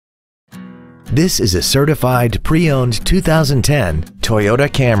This is a certified pre-owned 2010 Toyota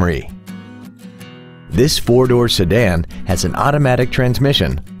Camry. This four-door sedan has an automatic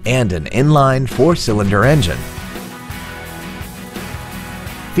transmission and an inline four-cylinder engine.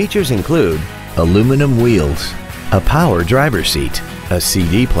 Features include aluminum wheels, a power driver's seat, a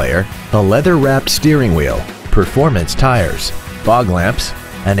CD player, a leather-wrapped steering wheel, performance tires, fog lamps,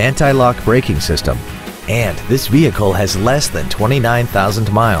 an anti-lock braking system, and this vehicle has less than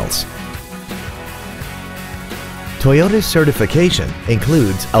 29,000 miles. Toyota's certification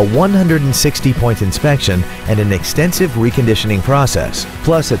includes a 160-point inspection and an extensive reconditioning process,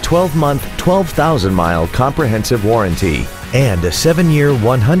 plus a 12-month, 12,000-mile comprehensive warranty and a 7-year,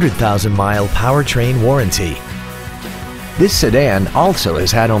 100,000-mile powertrain warranty. This sedan also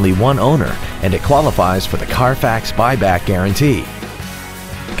has had only one owner and it qualifies for the Carfax buyback guarantee.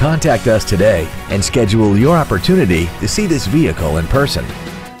 Contact us today and schedule your opportunity to see this vehicle in person.